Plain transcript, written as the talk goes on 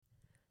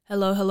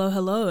Hello, hello,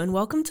 hello, and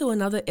welcome to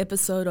another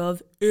episode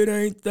of It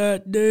Ain't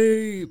That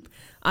Deep.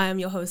 I am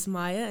your host,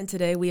 Maya, and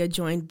today we are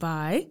joined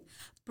by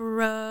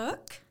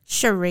Brooke,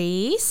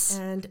 Sherise.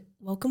 And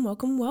welcome,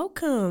 welcome,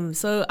 welcome.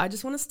 So I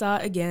just want to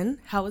start again.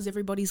 How was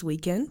everybody's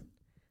weekend?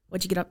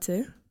 What'd you get up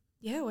to?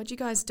 Yeah, what'd you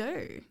guys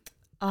do?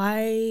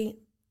 I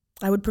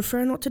would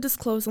prefer not to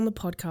disclose on the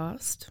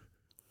podcast.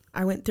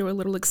 I went through a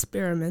little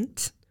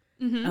experiment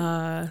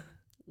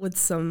with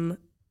some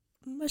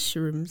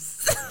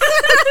mushrooms.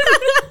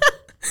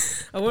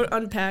 I won't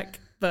unpack,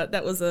 but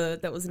that was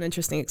an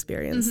interesting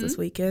experience this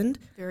weekend.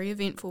 Very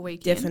eventful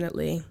weekend.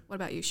 Definitely. What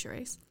about you,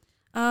 Sherise?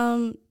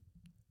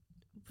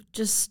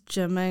 Just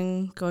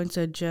gymming, going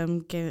to a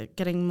gym,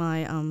 getting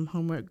my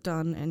homework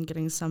done, and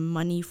getting some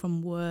money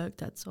from work.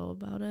 That's all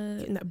about it.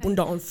 Getting that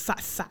bunda on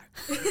fat.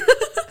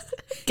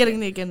 Getting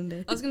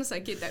there. I was going to say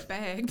get that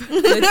bag. But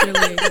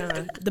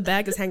Literally, the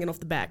bag is hanging off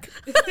the back.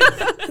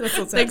 That's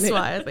what's Thanks,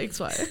 happening.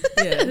 Wyatt.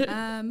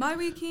 Yeah. my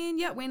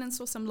weekend, went and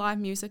saw some live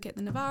music at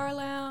the Navara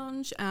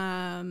Lounge.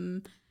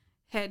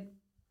 Had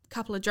a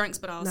couple of drinks,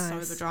 but I was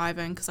sober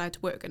driving because I had to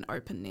work and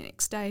open the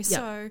next day.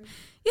 So,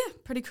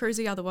 pretty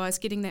cruisy otherwise,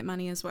 getting that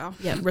money as well.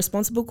 Yeah,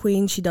 responsible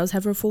queen. She does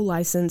have her full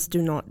license.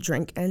 Do not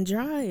drink and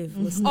drive,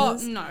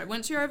 listeners. Oh, no.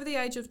 Once you're over the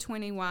age of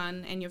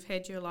 21 and you've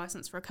had your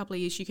license for a couple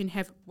of years, you can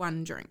have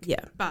one drink.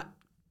 Yeah. But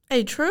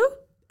Hey, true?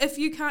 if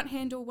you can't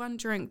handle one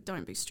drink,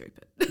 don't be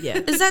stupid. Yeah.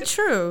 Is that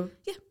true?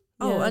 Yeah.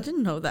 Oh, Yeah. I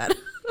didn't know that.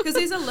 Because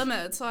there's a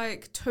limit. It's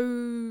like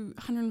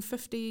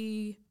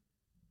 250,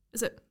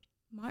 is it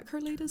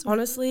microliters? Or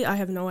Honestly, I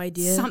have no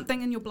idea.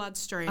 something in your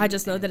bloodstream. I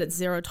just know that it's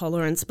zero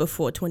tolerance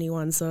before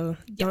 21, so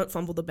don't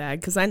fumble the bag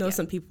because I know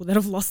some people that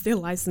have lost their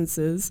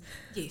licenses.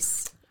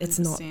 Yes. It's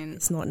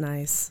 100%. not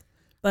nice.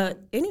 But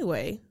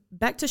anyway,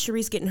 back to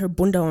Sherise getting her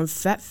bunda on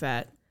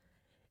fat.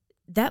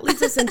 That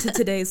leads us into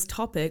today's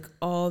topic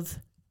of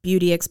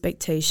beauty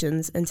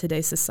expectations in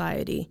today's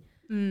society.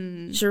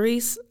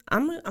 Sherise,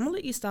 I'm gonna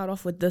let you start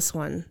off with this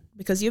one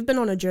because you've been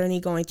on a journey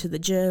going to the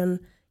gym,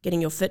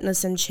 getting your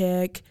fitness in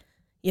check.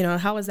 You know,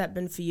 how has that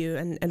been for you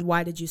and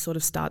why did you sort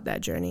of start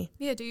that journey?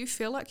 Yeah, do you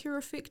feel like you're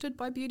affected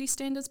by beauty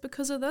standards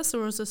because of this,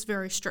 or is this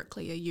very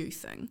strictly a you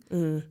thing?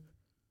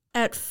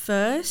 At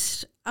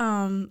first,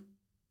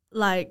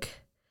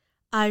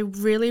 I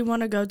really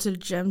want to go to the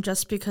gym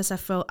just because I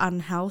feel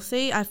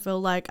unhealthy. I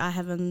feel like I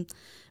haven't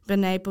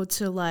been able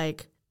to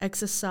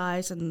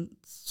exercise and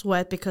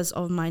sweat because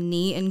of my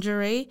knee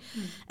injury.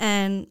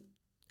 And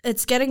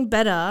it's getting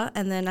better,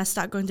 and then I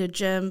start going to the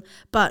gym,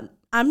 but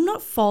I'm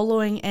not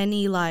following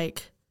any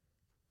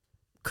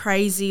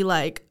crazy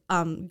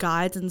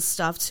guides and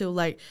stuff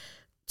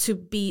to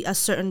be a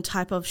certain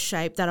type of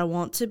shape that I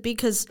want to be,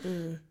 because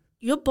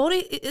your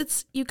body,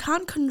 you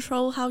can't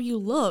control how you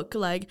look.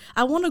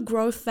 I want to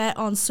grow fat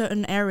on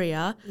certain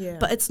area,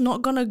 but it's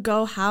not gonna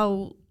go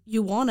how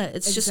you want it.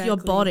 It's just your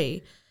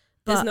body.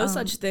 There's no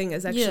such thing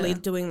as actually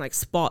doing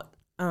spot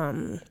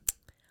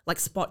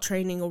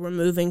training or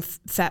removing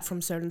fat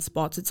from certain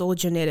spots. It's all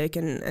genetic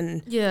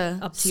and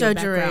up to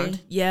surgery. your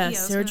background. Yeah, I was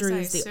surgery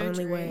gonna is the say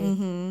only way.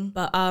 Mm-hmm.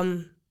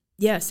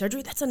 But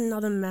surgery, that's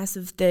another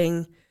massive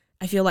thing.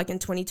 I feel like in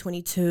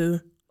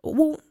 2022.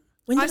 Well,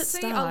 when did I it see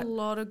start? a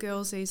lot of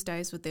girls these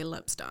days with their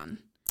lips done.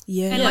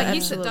 Yeah. And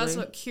yes, it does absolutely.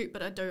 look cute,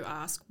 but I do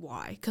ask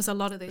why. Because a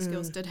lot of these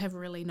girls did have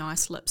really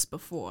nice lips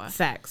before.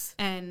 Facts.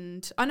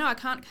 And I know I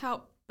can't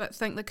help but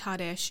think the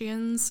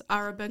Kardashians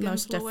are a big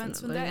Most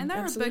influence with that. definitely. And they're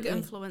a Absolutely. big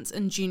influence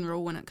in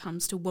general when it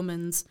comes to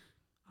women's,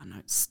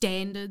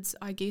 standards,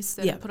 I guess,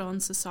 that are put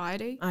on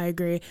society. I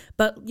agree.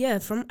 But yeah,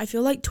 I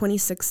feel like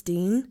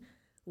 2016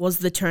 was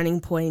the turning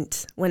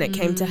point when it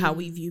came to how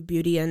we view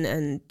beauty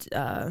and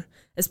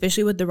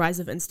especially with the rise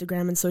of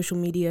Instagram and social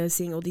media,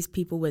 seeing all these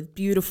people with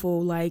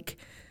beautiful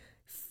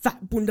fat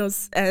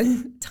bundas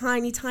and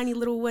tiny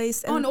little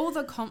waists. And all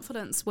the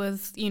confidence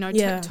with,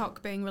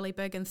 TikTok being really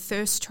big and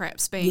thirst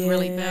traps being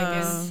really big.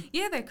 And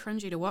they're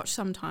cringy to watch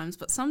sometimes,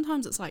 but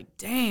sometimes it's like,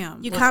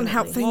 damn. You can't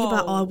help thinking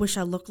about, whoa. I wish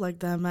I looked like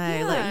them,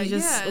 eh?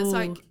 It's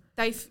like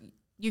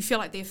you feel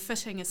like they're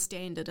fitting a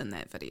standard in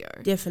that video.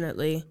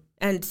 Definitely.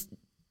 And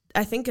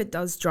I think it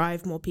does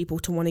drive more people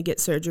to want to get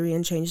surgery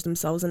and change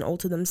themselves and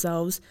alter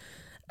themselves,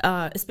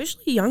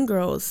 especially young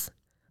girls.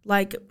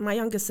 Like my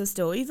younger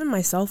sister, or even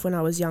myself when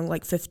I was young,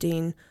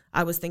 15,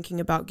 I was thinking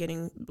about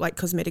getting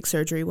cosmetic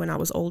surgery when I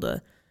was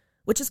older,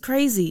 which is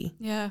crazy.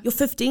 Yeah. You're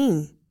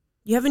 15.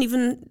 You haven't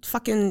even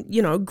fucking,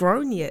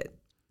 grown yet.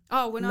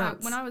 Oh, when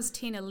I was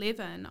 10,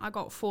 11, I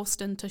got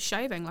forced into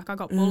shaving. I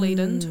got bullied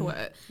into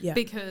it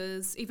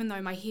because even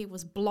though my hair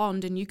was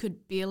blonde and you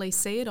could barely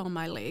see it on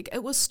my leg,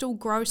 it was still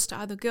gross to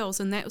other girls,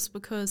 and that was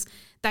because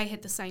they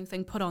had the same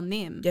thing put on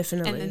them.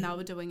 Definitely. And then they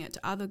were doing it to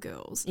other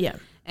girls. Yeah.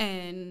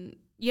 And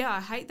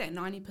I hate that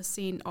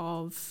 90%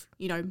 of,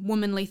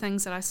 womanly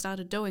things that I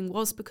started doing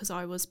was because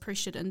I was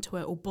pressured into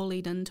it or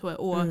bullied into it,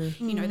 or,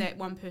 that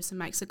one person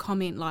makes a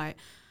comment like,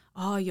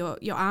 oh, your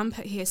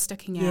armpit hair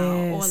sticking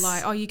out, or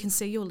oh, you can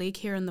see your leg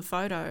hair in the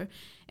photo.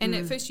 And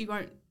at first you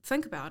won't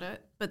think about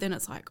it, but then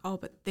it's like, oh,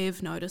 but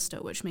they've noticed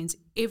it, which means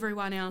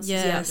everyone else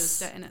has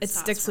noticed it, and it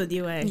sticks with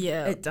you, eh?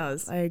 Yeah, it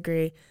does. I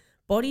agree.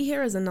 Body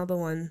hair is another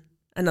one.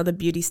 Another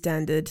beauty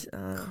standard.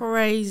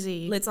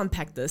 Crazy. Let's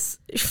unpack this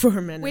for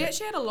a minute. We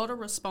actually had a lot of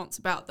response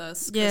about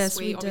this because Yes,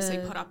 we obviously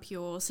put up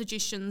your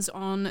suggestions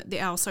on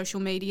our social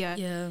media.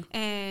 Yeah.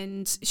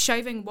 And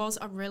shaving was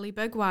a really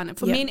big one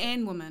for men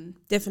and women.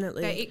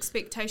 Definitely. The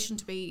expectation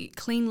to be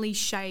cleanly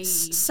shaved.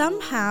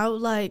 Somehow,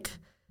 like,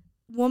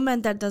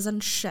 women that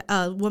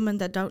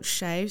don't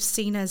shave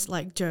seen as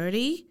like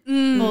dirty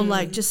or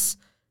like just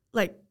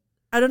like,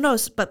 I don't know,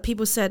 but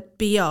people said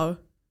BO.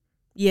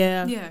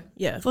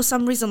 Yeah. For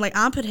some reason, like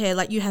armpit hair,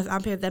 like you have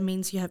armpit hair, that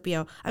means you have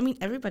BO. I mean,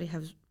 everybody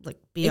has like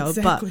BO,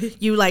 Exactly.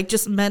 but you like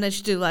just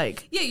manage to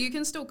like. Yeah, you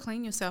can still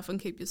clean yourself and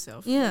keep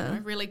yourself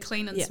really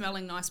clean and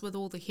smelling nice with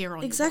all the hair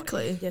on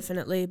Exactly. your body.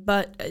 Definitely.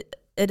 But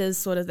it is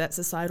sort of that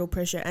societal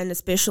pressure, and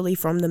especially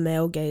from the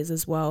male gaze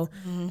as well.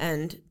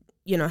 And,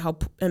 you know, how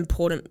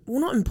important, well,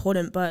 not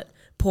important, but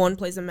porn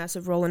plays a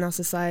massive role in our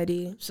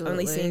society. Absolutely.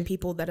 Only seeing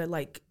people that are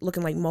like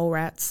looking like mole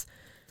rats.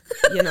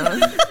 You know,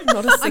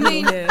 not a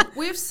single hair.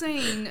 We've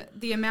seen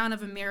the amount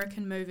of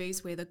American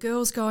movies where the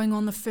girl's going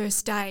on the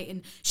first date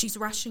and she's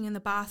rushing in the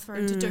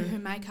bathroom to do her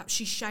makeup.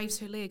 She shaves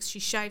her legs, she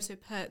shaves her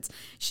pits,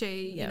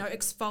 she, you know,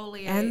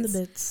 exfoliates. And the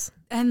bits.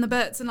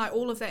 And like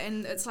all of that.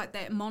 And it's like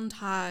that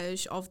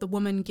montage of the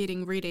woman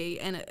getting ready,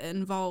 and it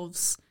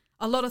involves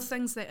a lot of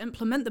things that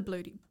implement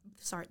the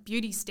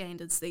beauty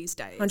standards these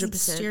days. 100%.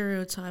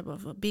 Stereotype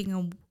of being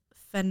a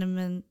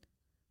feminine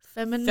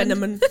Feminine is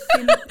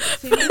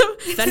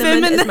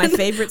my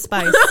favorite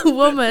spice.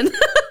 woman.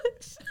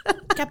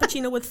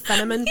 Cappuccino with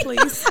feminine,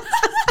 please.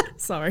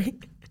 Sorry.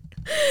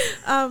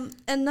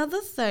 Another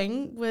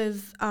thing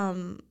with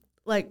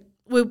like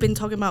we've been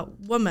talking about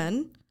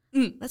women.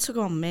 Let's talk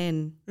about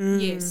men.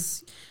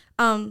 Yes.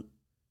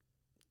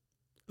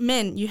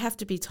 Men, you have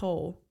to be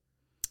tall.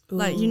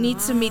 Like you need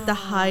to meet the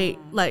height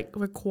like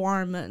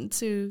requirement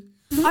to.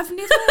 I've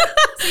never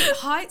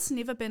height's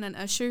never been an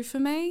issue for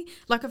me.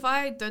 Like if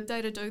I did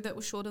date a dude that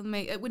was shorter than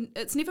me,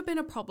 it's never been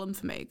a problem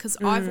for me because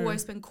I've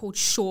always been called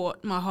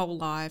short my whole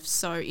life.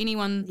 So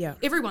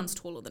everyone's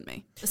taller than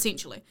me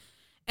essentially.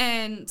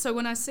 And so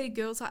when I see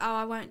girls like, oh,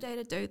 I won't date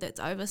a dude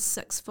that's over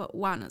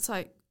 6'1", it's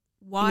like,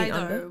 why though?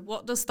 Under?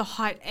 What does the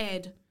height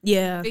add?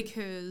 Yeah.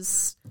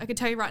 Because I can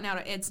tell you right now,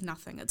 it adds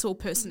nothing. It's all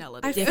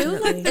personality. I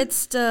feel like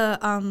it's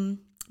the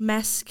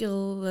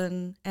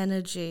masculine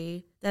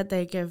energy that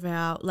they give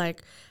out,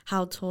 like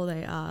how tall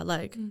they are,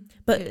 like.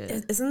 But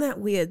isn't that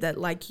weird that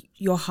like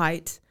your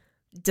height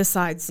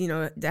decides, you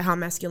know, how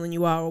masculine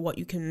you are or what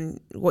you can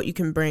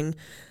bring?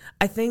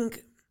 I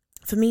think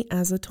for me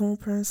as a tall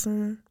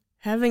person,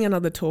 having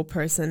another tall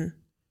person,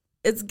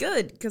 it's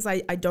good because I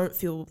don't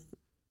feel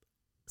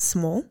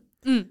small.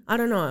 I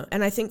don't know.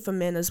 And I think for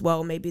men as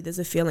well, maybe there's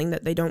a feeling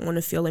that they don't want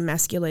to feel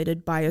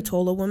emasculated by a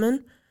taller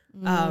woman.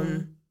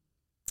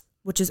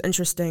 Which is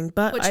interesting,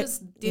 but which is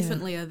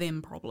definitely a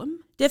them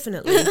problem.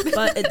 Definitely,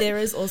 but there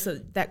is also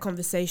that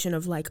conversation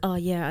of like, oh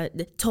yeah,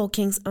 tall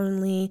kings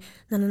only.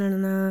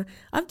 No.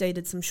 I've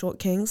dated some short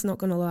kings, not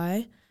gonna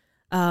lie.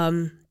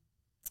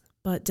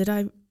 But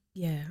I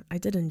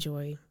did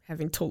enjoy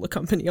having taller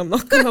company. I'm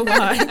not gonna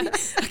lie,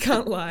 I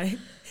can't lie.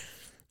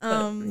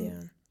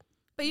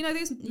 But you know,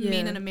 there's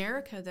men in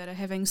America that are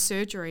having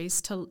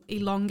surgeries to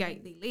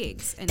elongate their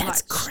legs, and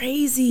that's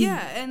crazy.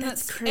 Yeah, and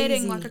that's crazy.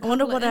 Adding like a couple I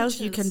wonder what of else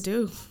inches. you can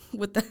do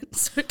with that.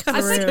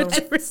 I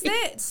think it's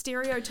that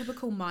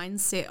stereotypical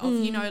mindset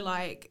of you know,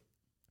 like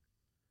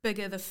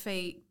bigger the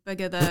feet,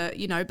 bigger the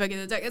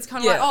dick. It's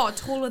kind of like, oh,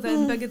 taller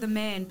than bigger the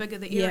man, bigger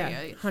the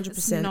area. 100%.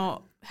 It's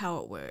not how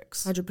it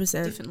works.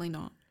 100%. Definitely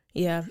not.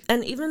 Yeah,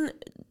 and even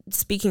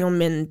speaking on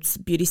men's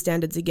beauty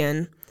standards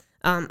again.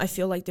 I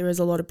feel like there is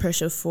a lot of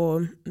pressure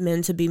for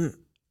men to be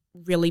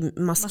really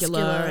muscular.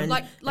 And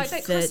like that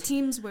fit. Chris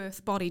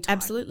Hemsworth body type.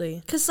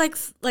 Absolutely, because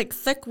like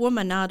thick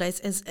woman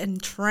nowadays is in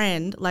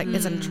trend,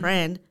 is in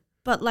trend.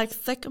 But like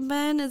thick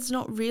man is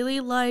not really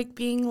like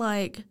being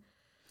like.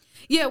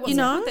 Yeah, what's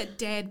that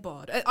dad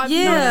bod? I've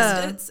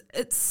noticed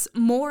it's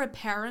more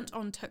apparent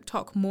on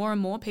TikTok. More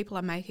and more people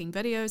are making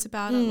videos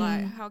about it.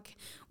 Like,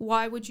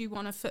 why would you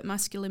want a fit,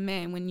 muscular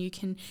man when you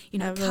can,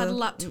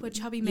 cuddle up to a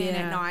chubby man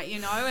at night,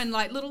 and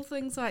like little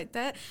things like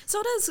that. So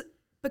it is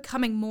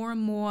becoming more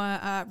and more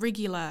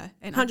regular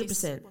and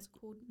 100%. What's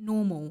called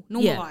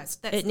normalized.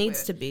 Yeah, it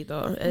needs to be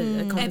though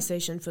a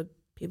conversation for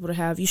people to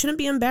have. You shouldn't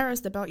be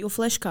embarrassed about your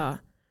flesh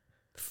car.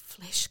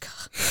 Flesh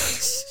car.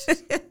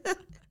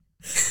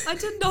 I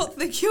did not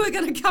think you were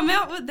going to come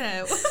out with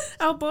that.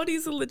 Our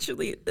bodies are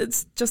literally,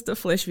 it's just a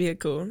flesh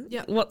vehicle.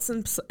 Yeah. What's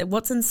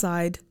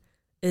inside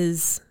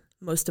is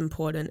most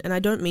important. And I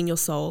don't mean your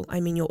soul,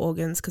 I mean your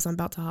organs, because I'm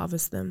about to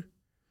harvest them.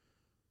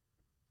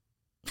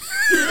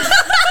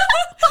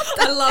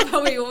 I love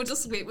how we all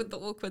just went with the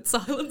awkward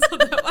silence on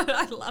that one.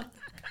 I love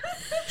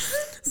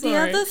that. The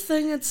other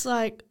thing, it's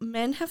like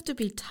men have to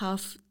be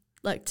tough,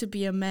 like to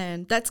be a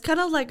man. That's kind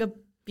of like a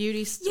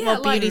beauty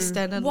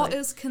standard. What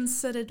is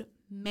considered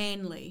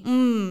manly.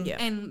 Yeah.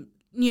 And,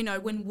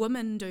 when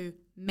women do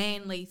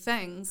manly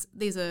things,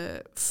 there's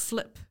a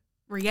flip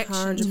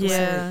reaction to 100%.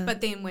 Yeah. it.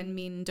 But then when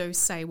men do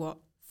say what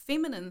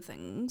feminine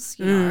things,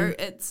 you know,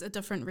 it's a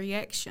different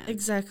reaction.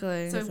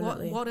 Exactly. So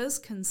Definitely. what is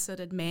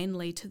considered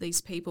manly to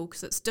these people?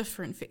 Because it's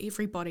different for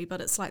everybody, but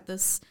it's like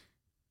this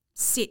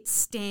set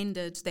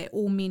standard that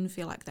all men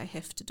feel like they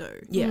have to do.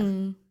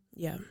 Yeah.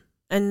 Yeah.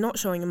 And not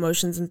showing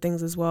emotions and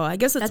things as well. I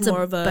guess it's That's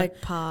more a of a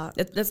big part.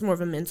 that's more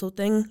of a mental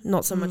thing,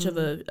 not so much of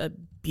a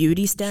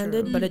beauty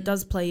standard, True. but it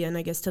does play in,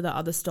 I guess, to the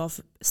other stuff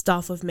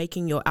of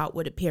making your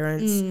outward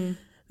appearance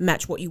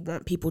match what you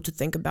want people to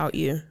think about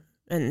you.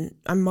 And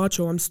I'm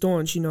macho, I'm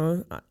staunch, you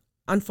know,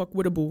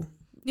 unfuckwittable.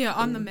 Yeah,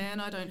 I'm the man.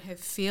 I don't have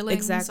feelings.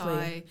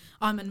 Exactly.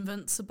 I'm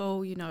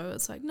invincible. You know,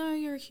 it's like, no,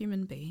 you're a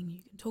human being.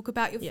 You can talk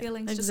about your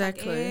feelings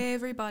exactly. just like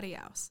everybody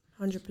else.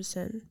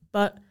 100%.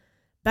 But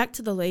back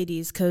to the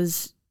ladies,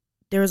 because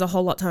there is a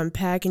whole lot to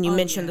unpack, and you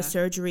mentioned the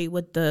surgery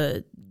with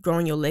the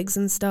growing your legs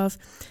and stuff.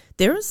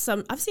 There is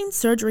I've seen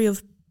surgery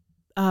of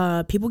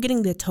people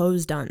getting their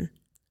toes done.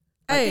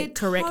 Their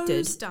corrected.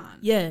 toes done.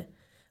 Yeah.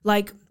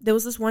 Like, there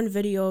was this one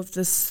video of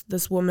this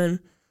woman,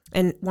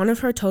 and one of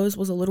her toes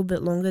was a little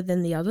bit longer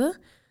than the other.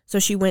 So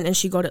she went and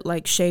she got it,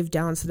 like, shaved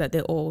down so that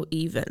they're all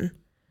even.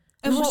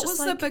 And I what was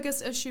just the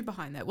biggest issue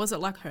behind that? Was it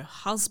like her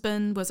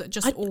husband? Was it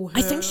just all her?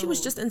 I think she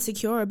was just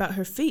insecure about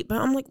her feet, but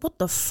I'm like, what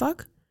the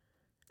fuck?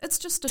 It's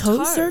just a Toe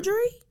toe.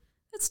 surgery?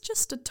 It's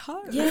just a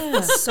toe. Yeah.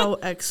 That's so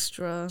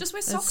extra. Just wear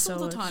It's socks so all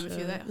the time if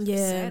you're that Yeah.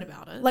 sad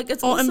about it. Like,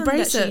 it's Or awesome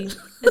embrace that it.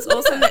 it's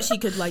awesome that she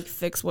could, like,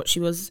 fix what she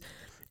was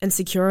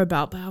insecure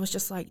about, but I was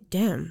just like,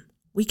 damn,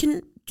 we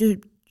can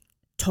do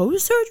toe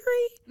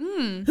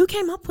surgery? Who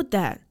came up with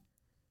that?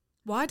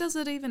 Why does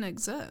it even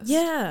exist?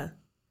 Yeah.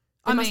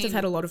 I must have mean-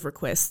 had a lot of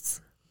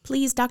requests.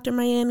 Please, Dr.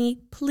 Miami,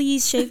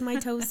 please shave my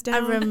toes I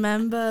down.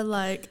 remember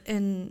like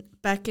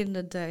back in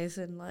the days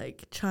in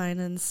like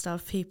China and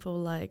stuff,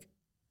 people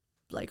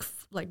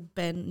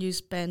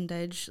use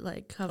bandage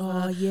like cover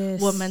Oh,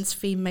 yes. women's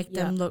feet, make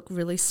them Yeah. look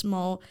really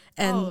small,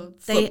 and Oh,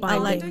 they foot are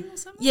like binding. or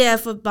something?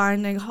 for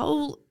binding.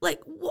 Whole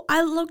like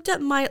I looked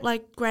at my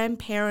like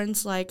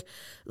grandparents like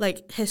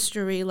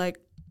history, like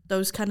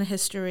those kind of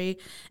history,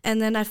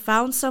 and then I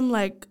found some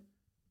like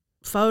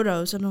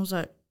photos, and I was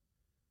like,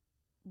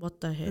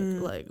 what the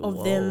heck, like of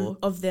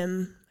whoa.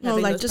 them No,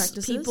 having like those just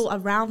practices? people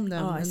around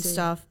them Oh, I and see.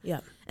 stuff. Yeah.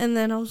 And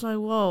then I was like,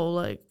 whoa,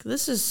 like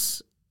this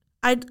is.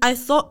 I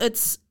thought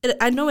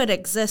I know it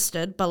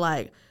existed, but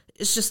like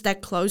it's just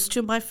that close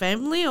to my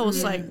family. I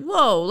was like,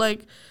 whoa,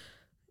 like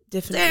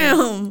Definitely.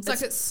 damn. It's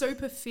like it's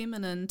super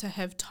feminine to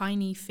have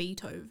tiny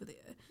feet over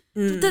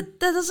there. That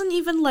doesn't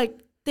even like.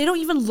 They don't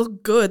even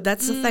look good.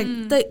 That's the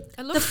thing. The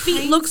looks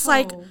feet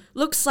painful.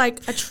 looks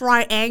like a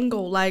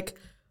triangle. Like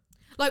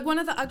Like one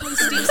of the ugly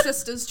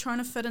stepsisters trying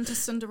to fit into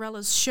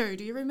Cinderella's shoe.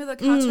 Do you remember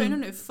the cartoon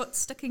and her foot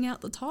sticking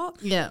out the top?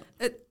 yeah.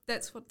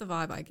 That's what the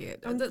vibe I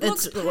get. It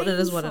It's looks what it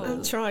is, what it painful.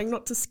 I'm trying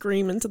not to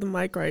scream into the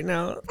mic right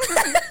now.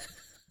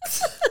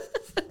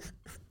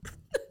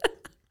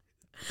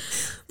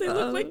 They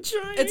look like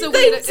triangles. It's a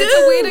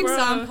weird bro.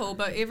 example,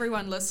 but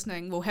everyone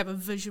listening will have a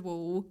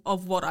visual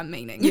of what I'm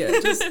meaning. Yeah,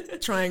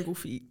 just triangle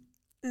feet.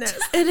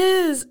 It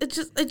is.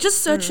 It just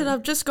search it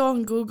up. Just go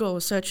on Google,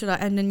 search it up,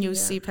 and then you'll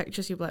see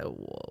pictures. You'll be like,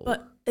 whoa.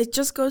 But it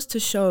just goes to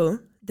show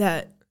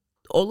that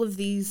all of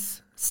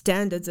these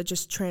standards are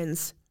just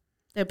trends.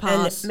 They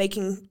pass.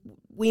 And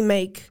we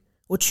make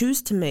or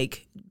choose to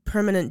make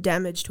permanent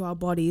damage to our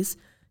bodies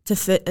to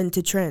fit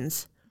into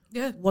trends.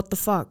 Yeah. What the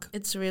fuck?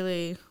 It's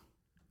really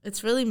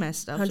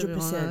messed up. 100%. To be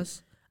 100%.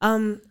 honest.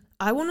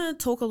 I want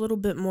to talk a little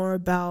bit more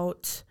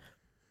about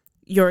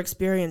your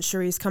experience,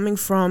 Sherise, coming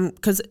from,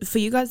 because for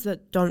you guys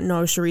that don't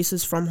know, Sherise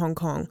is from Hong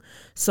Kong.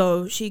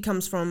 So she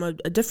comes from a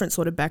different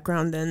sort of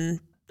background than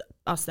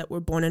us that were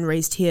born and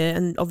raised here.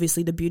 And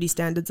obviously the beauty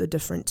standards are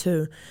different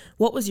too.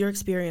 What was your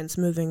experience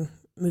moving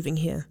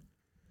here?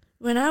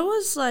 When I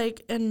was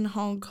like in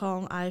Hong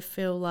Kong, I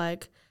feel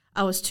like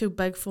I was too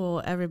big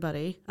for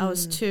everybody.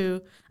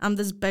 I'm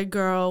this big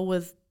girl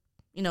with,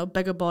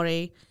 bigger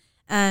body.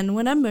 And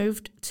when I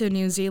moved to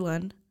New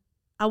Zealand,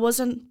 I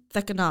wasn't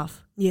thick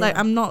enough. Yeah. Like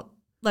I'm not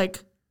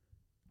like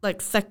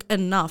thick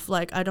enough.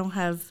 Like I don't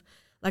have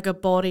like a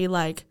body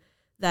like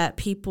that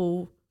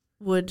people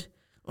would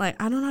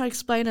like. I don't know how to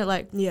explain it.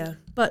 Like Yeah.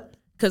 but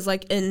Because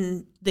like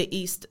in the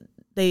East,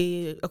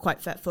 they are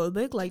quite fat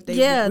phobic. Like they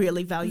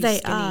really value they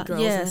skinny are,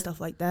 girls and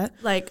stuff like that.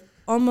 like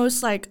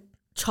almost like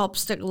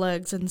chopstick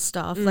legs and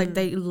stuff. Like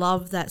they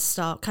love that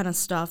kind of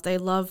stuff. They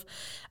love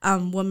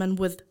women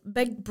with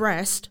big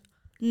breast,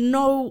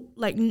 no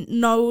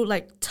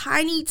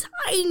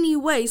tiny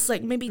waist,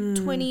 like maybe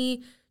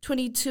 20,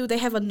 22. They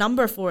have a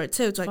number for it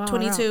too. It's like Far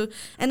 22.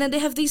 And then they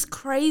have these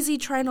crazy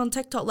trend on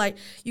TikTok, like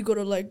you go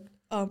to like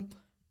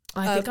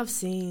I think I've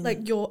seen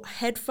like your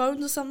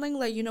headphones or something,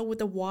 like with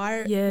the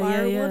wire Yeah.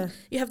 one.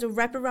 You have to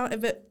wrap around.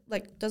 If it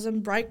like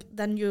doesn't break,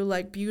 then you're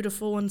like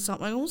beautiful and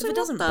something. I was If like, it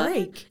doesn't what the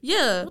break? heck?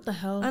 Yeah, what the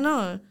hell? I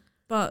know,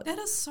 but That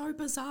is so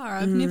bizarre.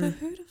 I've never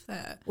heard of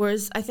that.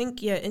 Whereas I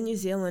think in New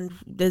Zealand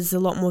there's a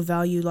lot more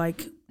value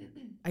like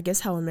I guess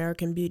how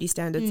American beauty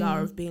standards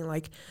are of being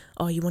like,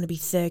 oh, you want to be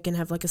thick and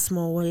have like a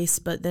small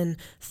waist, but then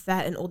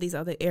fat in all these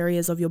other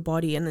areas of your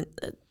body, and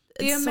the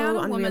it's amount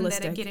so of women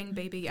unrealistic. that are getting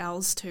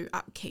BBLs to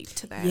upkeep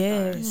to that.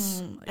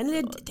 Yes, and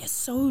they're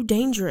so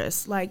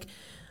dangerous. Like,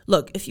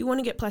 look, if you want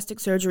to get plastic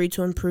surgery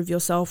to improve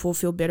yourself or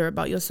feel better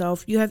about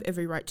yourself, you have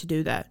every right to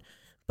do that.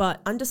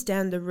 But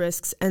understand the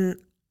risks, and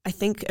I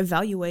think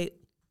evaluate,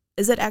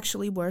 is it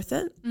actually worth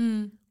it?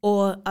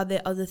 Or are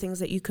there other things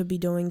that you could be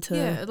doing to...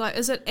 Yeah, like,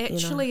 is it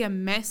actually a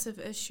massive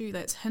issue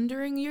that's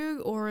hindering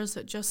you, or is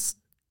it just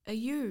a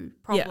you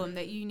problem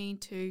that you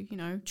need to, you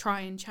know,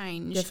 try and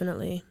change?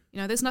 Definitely.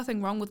 You know, there's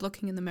nothing wrong with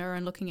looking in the mirror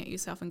and looking at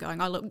yourself and going,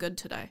 I look good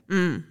today.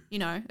 You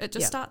know, it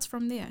just starts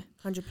from there.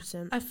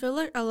 100%. I feel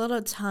like a lot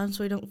of times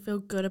we don't feel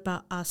good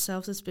about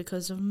ourselves is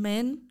because of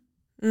men.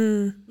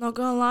 Not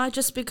gonna lie,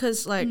 just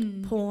because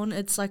like porn,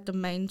 it's like the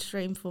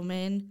mainstream for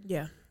men.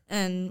 Yeah.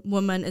 And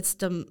women, it's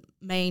the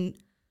main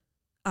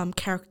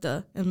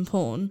character in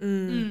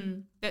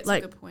porn. That's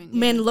like, a good point.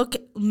 Men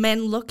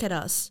look at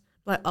us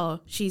like,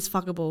 oh, she's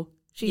fuckable.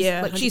 She's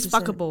 100%.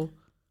 fuckable.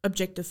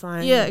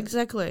 Objectifying. Yeah,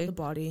 exactly. The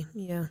body.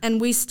 Yeah. And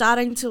we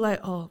starting to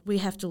like, oh, we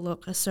have to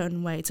look a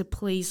certain way to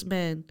please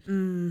men.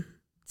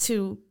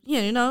 To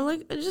you know,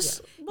 like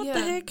just what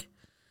the heck?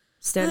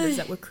 Standards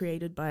that were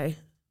created by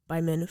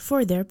men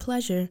for their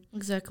pleasure.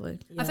 Exactly.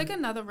 I think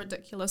another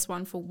ridiculous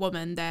one for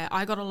women that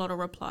I got a lot of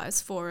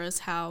replies for is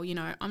how, you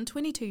know, I'm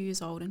 22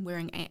 years old and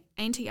wearing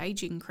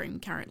anti-aging cream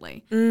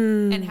currently,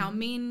 and how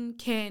men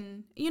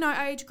can, you know,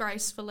 age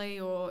gracefully,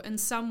 or in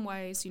some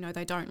ways, you know,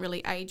 they don't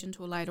really age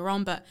until later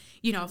on, but,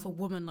 you know, if a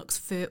woman looks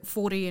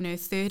 40 in her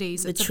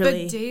 30s, it's a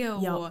big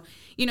deal. Or,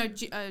 you know,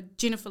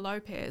 Jennifer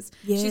Lopez,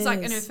 she's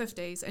like in her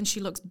 50s and she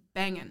looks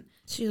banging.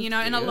 You know,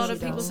 and a lot of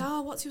people say,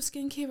 oh, what's your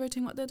skincare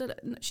routine?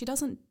 She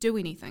doesn't do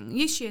anything.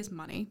 Yes, she has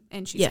money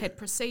and she's had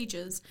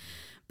procedures.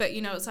 But,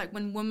 you know, it's like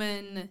when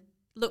women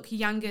look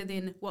younger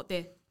than what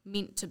they're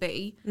meant to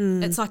be,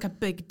 it's like a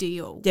big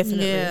deal.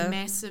 Definitely. A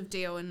massive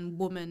deal, and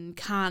women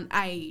can't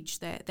age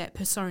that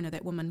persona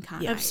that women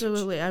can't age.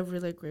 Absolutely. I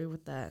really agree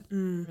with that.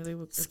 Really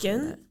agree Skin,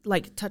 with that.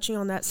 like touching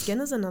on that,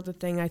 skin is another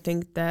thing I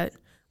think that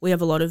we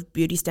have a lot of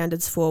beauty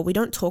standards for. We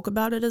don't talk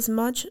about it as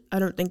much. I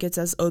don't think it's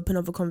as open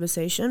of a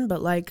conversation,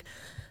 but like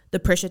the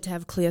pressure to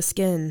have clear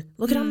skin.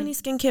 Look at how many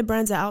skincare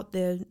brands are out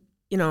there,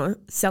 you know,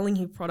 selling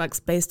you products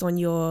based on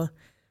your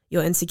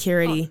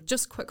insecurity. Oh,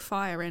 just quick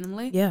fire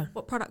randomly. Yeah.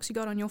 What products you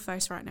got on your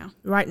face right now?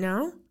 Right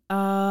now,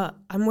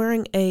 I'm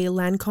wearing a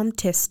Lancome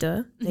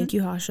tester. Thank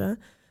you, Harsha.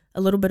 A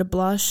little bit of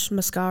blush,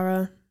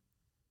 mascara.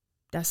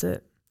 That's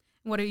it.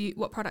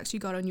 What products you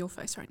got on your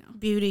face right now?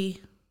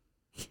 Beauty.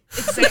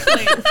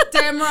 Exactly.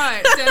 Damn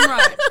right.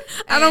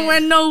 I don't wear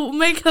no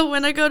makeup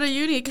when I go to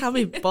uni. Can't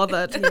be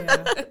bothered.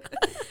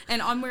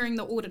 And I'm wearing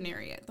The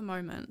Ordinary at the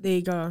moment. There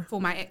you go.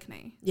 For my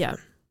acne. Yeah.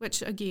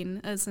 Which,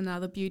 again, is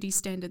another beauty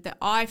standard that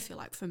I feel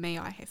like for me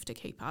I have to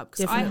keep up,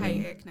 because I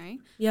hate acne.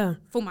 Yeah.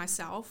 For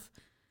myself.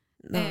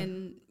 No.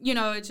 And, you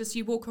know, it's just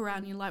you walk around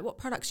and you're like, what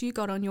products you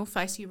got on your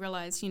face? You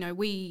realise, you know,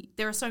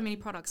 there are so many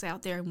products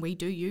out there and we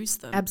do use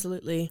them.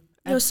 Absolutely.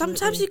 You know,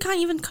 sometimes you can't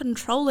even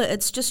control it.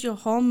 It's just your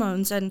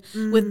hormones, and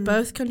with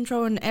birth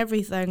control and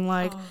everything,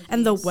 like,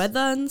 and the weather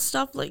and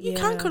stuff, like, you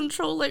can't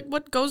control, like,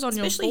 what goes on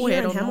especially your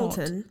forehead here in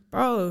Hamilton.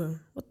 Bro.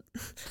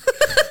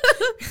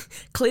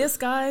 Clear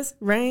skies,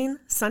 rain,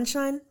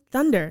 sunshine,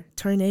 thunder,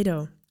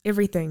 tornado,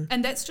 everything.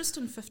 And that's just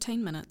in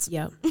 15 minutes.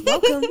 Yeah.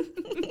 Welcome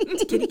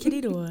to Kitty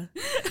Kitty Door.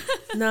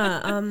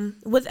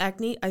 With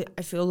acne,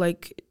 I feel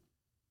like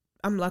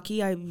I'm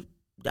lucky.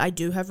 I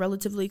do have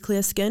relatively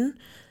clear skin.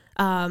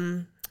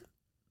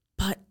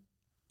 But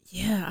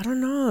yeah, I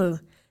don't know.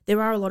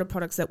 There are a lot of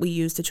products that we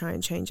use to try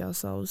and change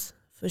ourselves,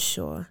 for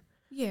sure.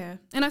 Yeah.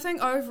 And I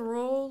think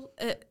overall,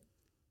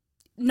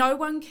 no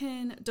one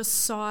can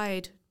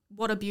decide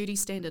what a beauty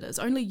standard is.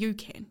 Only you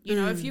can. You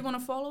know, if you want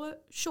to follow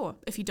it, sure.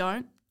 If you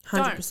don't,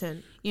 100%.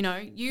 don't. You know,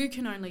 you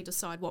can only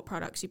decide what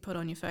products you put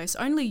on your face.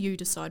 Only you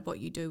decide what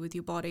you do with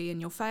your body and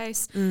your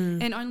face.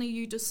 And only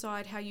you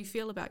decide how you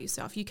feel about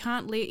yourself. You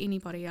can't let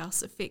anybody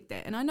else affect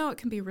that. And I know it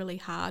can be really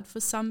hard for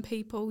some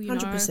people, you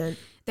 100%. know,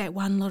 that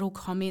one little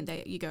comment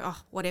that you go, oh,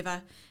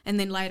 whatever. And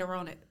then later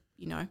on it,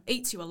 you know,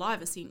 eats you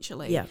alive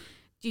essentially. Yeah.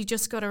 You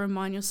just got to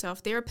remind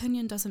yourself their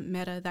opinion doesn't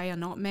matter. They are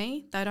not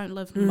me. They don't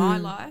live my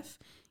life.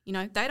 You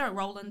know, they don't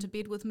roll into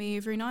bed with me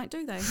every night,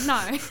 do they?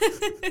 No.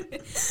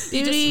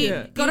 You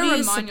just got to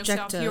remind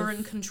yourself you're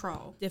in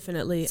control.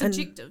 Definitely.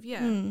 Subjective,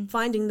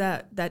 Finding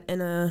that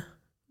inner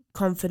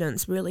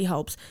confidence really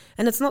helps.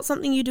 And it's not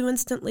something you do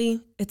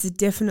instantly. It's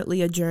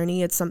definitely a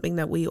journey. It's something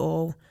that we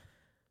all,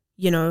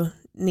 you know,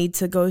 need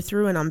to go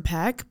through and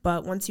unpack.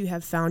 But once you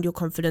have found your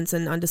confidence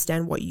and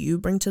understand what you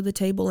bring to the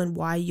table and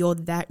why you're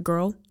that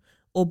girl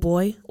or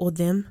boy or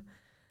them,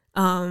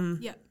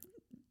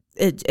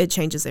 it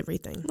changes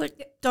everything.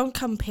 Like, don't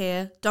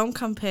compare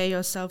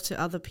yourself to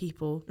other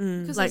people.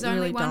 Because like, there's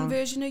only really one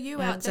version of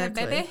you out there,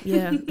 baby.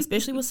 Yeah,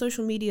 especially with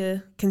social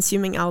media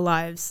consuming our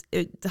lives.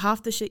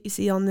 Half the shit you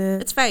see on there,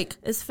 it's fake.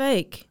 It's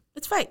fake.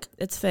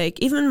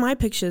 Even my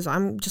pictures,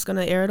 I'm just going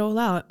to air it all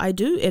out. I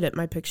do edit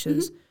my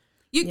pictures.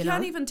 You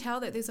can't even tell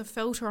that there's a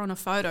filter on a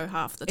photo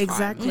half the time.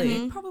 Exactly.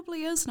 It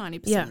probably is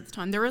 90% of the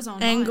time. There is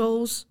online.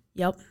 Angles.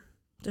 Yep.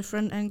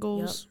 Different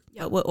angles.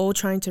 But we're all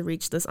trying to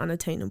reach this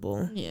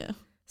unattainable Yeah.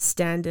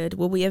 standard.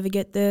 Will we ever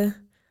get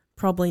there?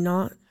 Probably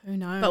not. Who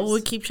knows? But will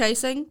we keep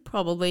chasing?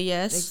 Probably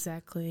yes.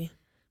 Exactly.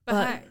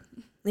 But hey.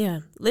 Yeah,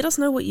 let us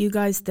know what you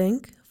guys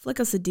think. Flick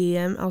us a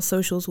DM. Our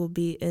socials will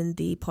be in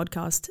the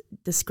podcast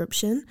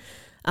description.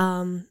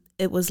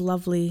 It was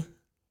lovely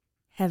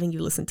having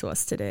you listen to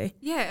us today.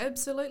 Yeah,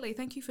 absolutely.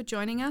 Thank you for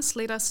joining us.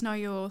 Let us know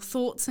your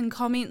thoughts and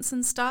comments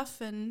and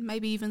stuff, and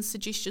maybe even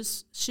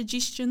suggestions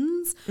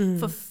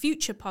for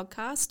future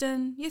podcast.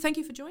 And yeah, thank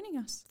you for joining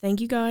us.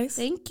 Thank you guys.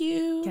 Thank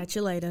you. Catch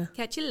you later.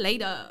 Catch you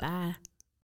later. Bye.